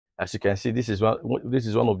As you can see, this is one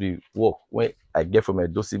of the work when I get from a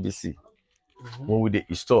CBC. When we dey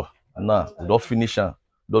install, and now we don't finish and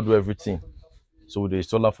don't do everything. So we dey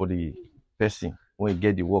install am for the person when we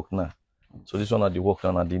get the work now. So this one are the work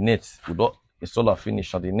now, and the net we don't install and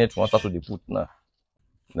finish, and the net we want start to dey put now.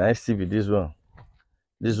 Nice TV this one.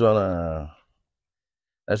 This one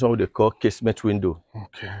that's what they call casement window.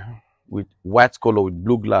 Okay. With white color with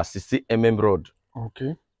blue glass, 60 rod.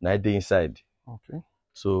 Okay. Now dey inside. Okay.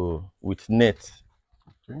 So with net,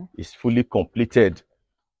 Okay. it's fully completed.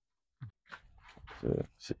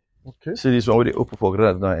 So see this one where they open for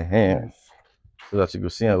ground now, Yes. so that you go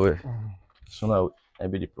see where. So now I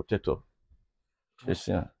be the protector. You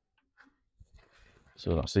see,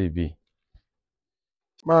 so now say it be.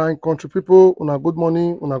 My country people, una good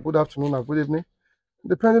morning, una good afternoon, una good evening,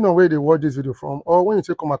 depending on where they watch this video from or when you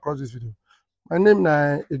take come across this video. My name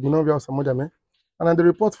is Igbinovia Osamodame, and I'm the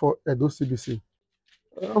report for Edo CBC.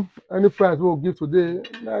 Any price we'll give today,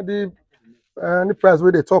 any price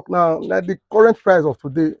where they talk now, like the current price of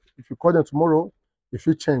today, if you call them tomorrow, if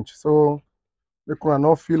it change. So they can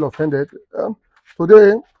not feel offended.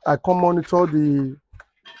 Today I come monitor the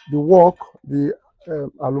work, the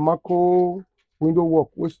Alumaco window work,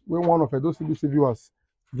 which one of those CBC viewers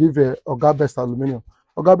give Oga Best Aluminium.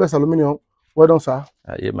 Oga Best Aluminium, well done, sir.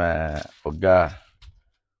 Yeah, my Oga,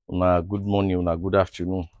 una good morning, una good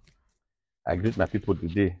afternoon. I greet my people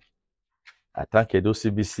today. I thank Edo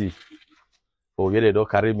CBC for where they don't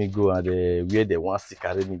carry me go and where they want to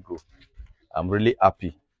carry me go. I'm really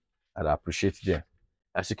happy and I appreciate them.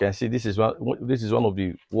 As you can see, this is one of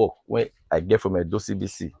the work when I get from Edo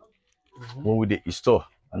CBC. When we dey install,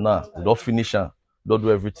 and now we don't finish and don't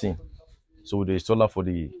do everything. So we dey install am for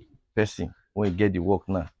the person when we get the work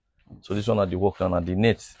now. So this one are the work now, and the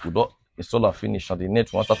net we don't install and finish, and the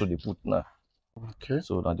net we want start to dey put now. Okay.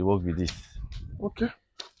 So now the work with this. Okay.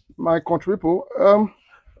 My country people,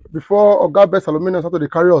 before Oga Best Aluminium start to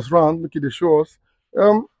carry us round, make it dey show us.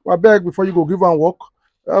 I beg before you go give one work.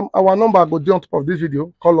 Our number go dey on top of this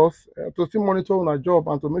video. Call us to still monitor on our job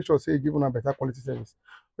and to make sure say give a better quality service.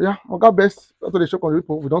 But yeah, Oga Best, that's what they show on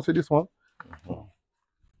people. We don't say this one.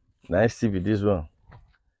 Nice TV this one.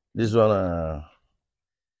 This one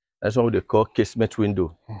that's what they call casement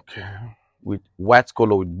window. Okay. With white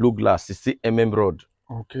color with blue glass, 60 rod.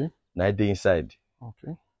 Okay. Now dey inside.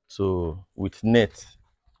 Okay. So with net,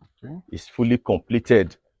 okay, it's fully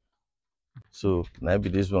completed. So now be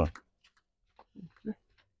this one. Okay.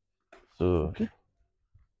 So okay.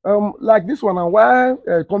 Like this one, and why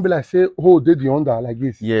can't be like say hold the under like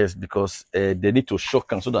this? Yes, because they need to shock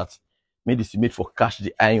them so that make the cement for catch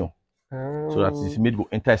the iron. So that the cement go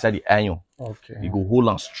enter inside the iron. Okay. It go hold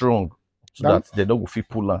and strong. So that they don't go fit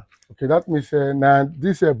pull am. Okay, that means now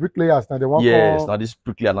this bricklayers now they want. Yes, now this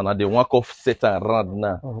bricklayer now they want off set around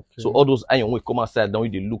now. Okay. So all those iron will come outside now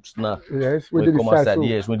with the looks now. Yes, when they come outside, so.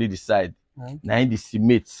 Yes, when they decide. Now in the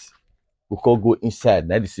cement will go inside.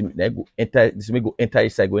 Now the cement go enter. The cement go enter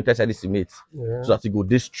inside. Go enter inside the cement. Yeah. So that it go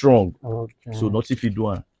this strong. Okay. So not if you do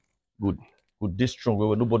one, go this strong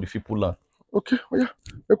where nobody fit pull am. Okay, oh yeah.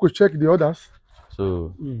 We could check the others.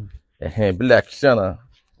 So, be like Shana.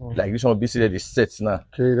 Like this one be see the sets now.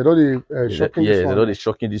 Okay, they don't shocking. Yeah, they don't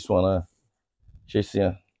shocking this one.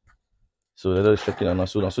 Chasing. So they don't shocking now.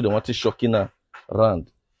 So they want to shocking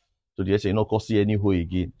round. So they say you not can see any hole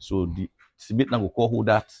again. So the cement now go call hold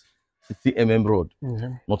that 60 rod.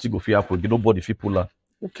 Nothing go fit happen. Nobody fit pull am.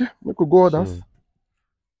 Okay, we could go others.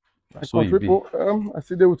 So people, I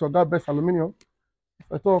see there with Oga Best Aluminium.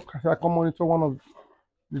 I thought I come monitor one of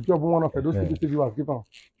the job one of those CCTV viewers given.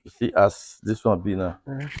 You see as this one be now.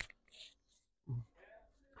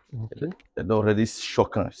 Okay. They don't already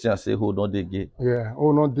shock am. See I say hold on dey again. Yeah,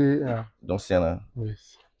 oh no dey. Yeah. Don't see now.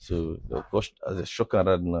 Yes. So the cost as a shock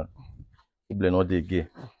around now. Problem not dey again.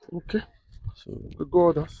 Okay. So we go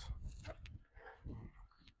others.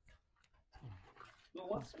 No,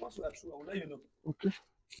 once we are through, I will let you know. Okay.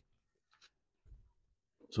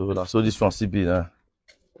 So this one CB now.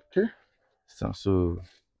 Okay. So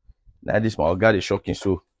now this one Oga dey shocking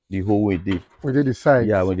so the whole way dey. When they decide.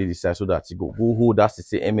 Yeah, when they decide so that you go hold that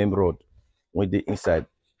 60 rod when they inside.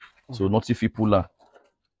 So not if you pull am.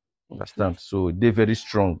 Understand? So they very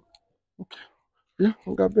strong. Okay. Yeah,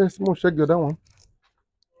 Oga Best, more check the other one.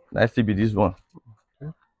 Nice to be this one.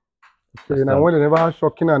 Okay, now when they never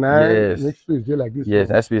shocking and next space dey like this. Yes,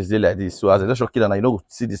 next space dey like this. So as they just shocking and you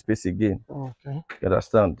don't see the space again. Okay. You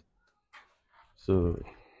understand? So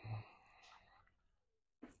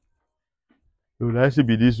nice to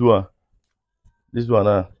be this one. This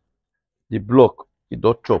one the block, it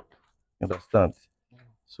don't chop. You understand?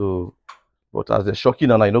 So but as they're shocking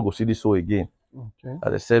and I don't go see this hole again. Okay.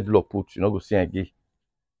 As I said, block put, you not go see again.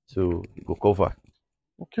 So you go cover.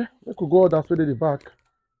 Okay. We could go that way to the back.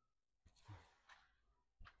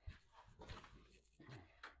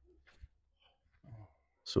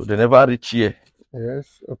 So they never reach here.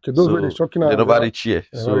 Yes. Okay. Those were the So shocking they and never reach here.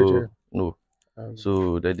 they never reach So here. no. Um,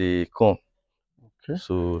 So they come. okay.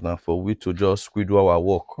 So now for we to just squid do our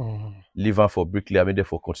work, leave them for bricklayer, make them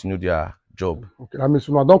for continue their job. Okay. That means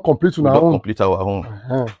we don't complete on We our don't own. complete our own.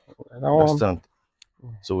 That one. Understand?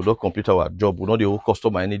 So we don't complete our job. We not the whole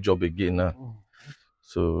customer any job again now.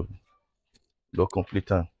 So we don't complete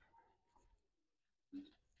them.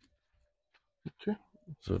 Okay.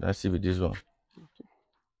 So let's see with this one.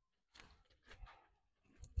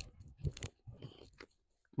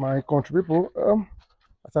 My country people,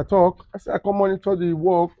 as I talk, I say I come monitor the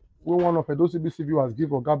work wey one of those CBC viewers give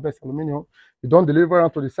Oga Best Aluminium. They don't deliver am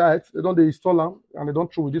to the site, they don't install am, and they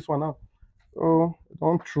don't through with this one now. So they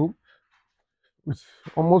don't through with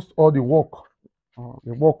almost all the work.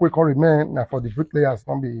 The work we can remain now for the bricklayers,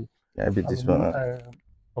 don't be Yeah, be this one.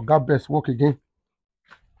 Oga Best work again.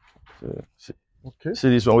 So Okay. see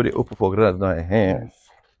this one where they open for ground now. Yes.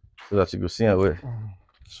 So that you go see where.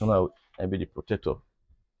 So now I be the protector.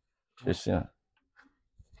 You see.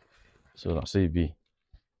 So now say it be.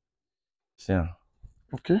 See.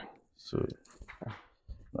 Okay. So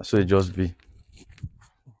it just be.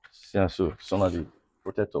 See, so now the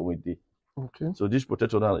protector with the. Okay. So this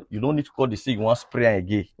protector now, you don't need to call the say you want spray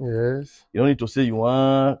again. Yes. You don't need to say you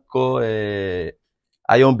want call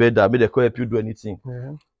iron bender, make the call help you do anything.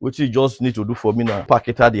 Yeah. What you just need to do for me now, pack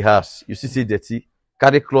it out the house. You see dirty,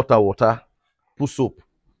 carry cloth and water, put soap,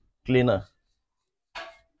 cleaner.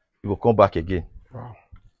 You will come back again. Wow.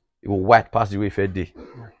 It will white pass the way fair day.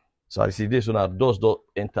 So I see this so now dust don't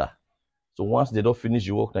enter. So once they don't finish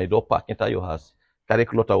the work, now you don't pack enter your house, carry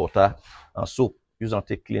cloth and water and soap. Use and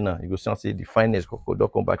take cleaner. You go see and say the finest cocoa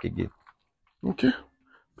don't come back again. Okay.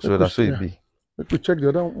 So that's what it be. Let me check the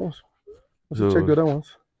other ones. So Check the other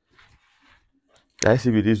ones. I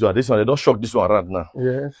see with this one. This one they don't shock this one around now.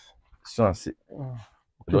 Yes. This one see. Okay,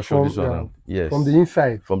 They don't shock this one around. Yes. From the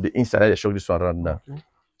inside. From the inside, they shock this one around now. Okay.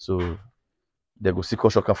 So they go see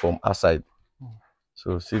shocker from outside.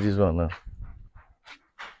 So see this one now.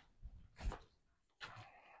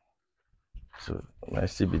 So I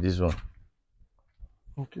see be this one.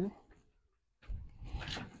 Okay.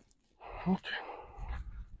 Okay.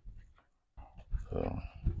 So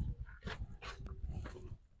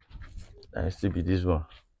I see be this one.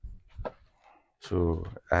 So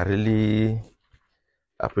I really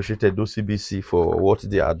appreciated those CBC for what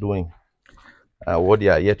they are doing and what they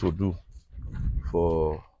are here to do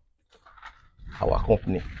for our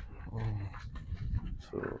company.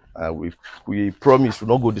 So and we promise we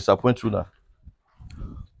not go disappoint you now.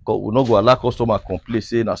 Cause we not go allow customer complain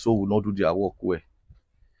say na so we not do their work well.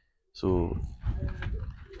 So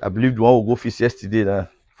I believe the one will go fix yesterday now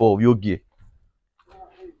for Yogi.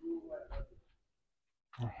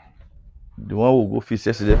 The one will go fix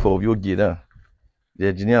yesterday for Yogi now. The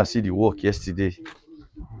engineer see the work yesterday.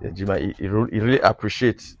 The engineer he really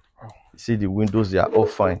appreciates. See the windows they are all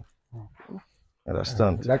fine.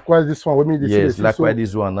 Understand? Likewise, this one, when Yes, likewise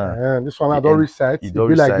this one now. This one I don't recite. It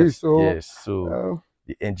be like this. So yes, so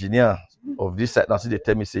the engineer of this site now see they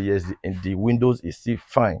tell me say yes, the windows is still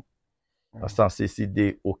fine. Understand? Say see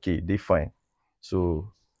they okay, they fine.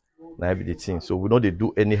 So now be the thing. So we know they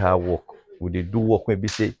do anyhow work. We they do work maybe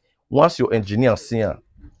say once your engineer see am,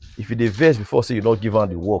 if you dey vex before say you not give am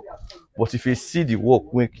the work, but if you see the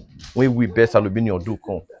work when we Best Aluminium do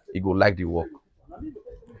come, he go like the work.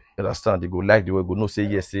 Understand? They go like the work, go no say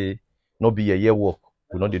yes, say not be year work.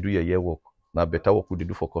 We not they do year work. Now better work we they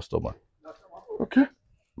do for customer. Okay.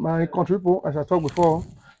 My country people, as I talked before,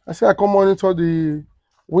 I say I come monitor the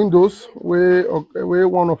windows where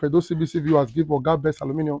one of those CBC viewers give Oga Best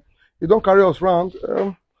Aluminium. He don't carry us round.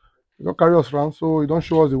 He don't carry us round, so he don't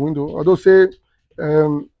show us the window. Although say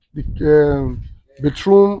the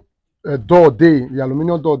bedroom door day, the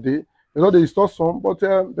aluminium door day, you know they install some, but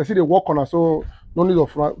they see they work on us, so no need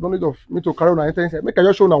of me to carry on enter inside. Make I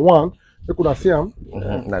just show na one, they could have seen them.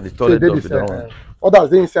 Now the toilet door Say, others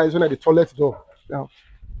they inside, so the toilet door. Yeah.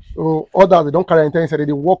 So others they don't carry enter inside,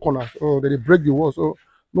 they work on us, or they break the wall, so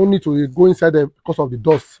no need to go inside there because of the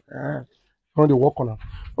dust. When they work on them.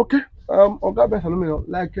 Okay. Oga Best Aluminium,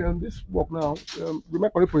 like this work now,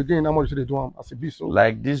 remember people again how much they do as a bit. So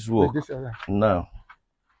like this work like this, now,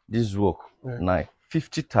 this work now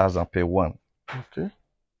 50,000 per one. Okay.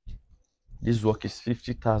 This work is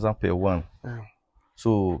 50,000 per one. Yeah.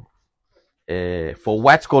 So for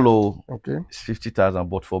white color, Okay. it's 50,000,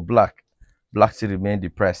 but for black still remain the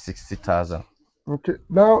price 60,000. Okay.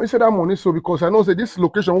 Now instead that money, so because I know say this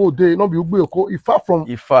location will day not be Ugbeoko, it far from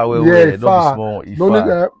Ifa yeah, well, not be far. small, No need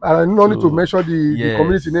Ifa. I no need to So mention the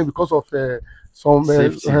community name yes, because of safety.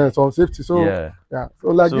 some safety. So Yeah. yeah, so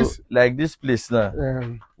like So this like this place now,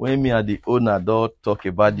 um, when me and the owner don't talk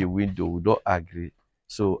about the window, we don't agree.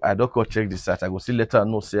 So I don't go check the site. I go see later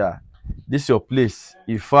no say this your place.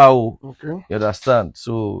 Ifa o, okay. you understand?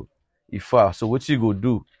 So Ifa. So what you go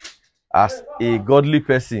do as a godly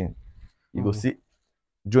person, you go Mm, see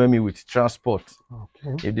join me with transport.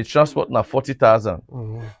 okay. If the transport na 40,000,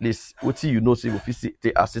 Mm, please, what you know, say you go fit see,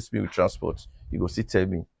 take assist me with transport. You go see tell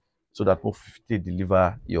me so that mo fit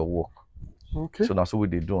deliver your work. okay. So that's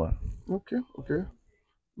what they do. Okay. Okay.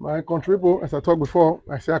 My country people, as I talked before,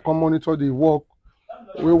 I say I can monitor the work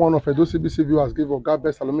where one of those CBC viewers give Oga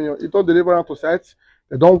Best Aluminium. It don't deliver am to site.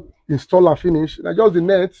 They don't install and finish. Na just the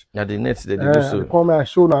net. Yeah, the net they do They so. come and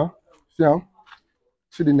show now. See am.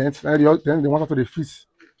 See the net. Then they want to the fees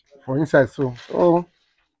for inside. So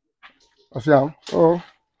I see am. So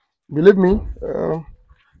believe me,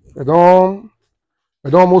 they don't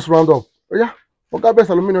almost round up. Oh, yeah. Oga Best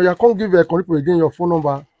Aluminium, you can't give a people again your phone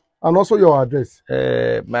number and also your address.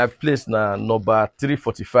 My place na number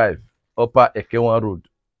 345 Upper Ekewan Road.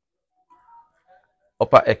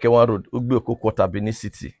 Upper Ekewan Road, Ugbeoko Quarter, Benin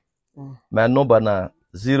City. Mm. My number na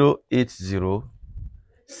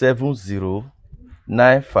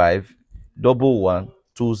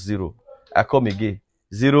 08070951120. I come again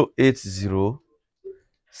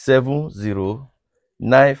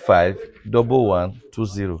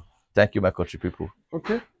 08070951120. Thank you, my country people.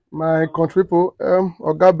 Okay. My country people,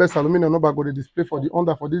 Oga Best Aluminium number go to display for the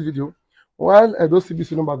under for this video, while those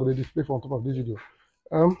CBC number go to display for on top of this video.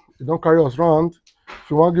 You don't carry us round. If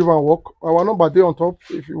you want give and work, our number there on top.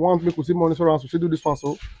 If you want me to see monitor us, we should do this one.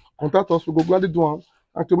 So contact us. We go gladly do one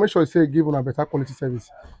and to make sure you say give on a better quality service.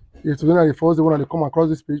 If today are the first day when they come across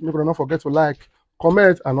this page, make sure not forget to like,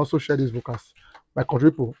 comment, and also share this broadcast. My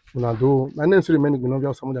country people, una do. My name is Remaining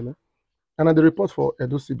Gbenovia Samudame, and I the report for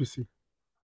Edo CBC.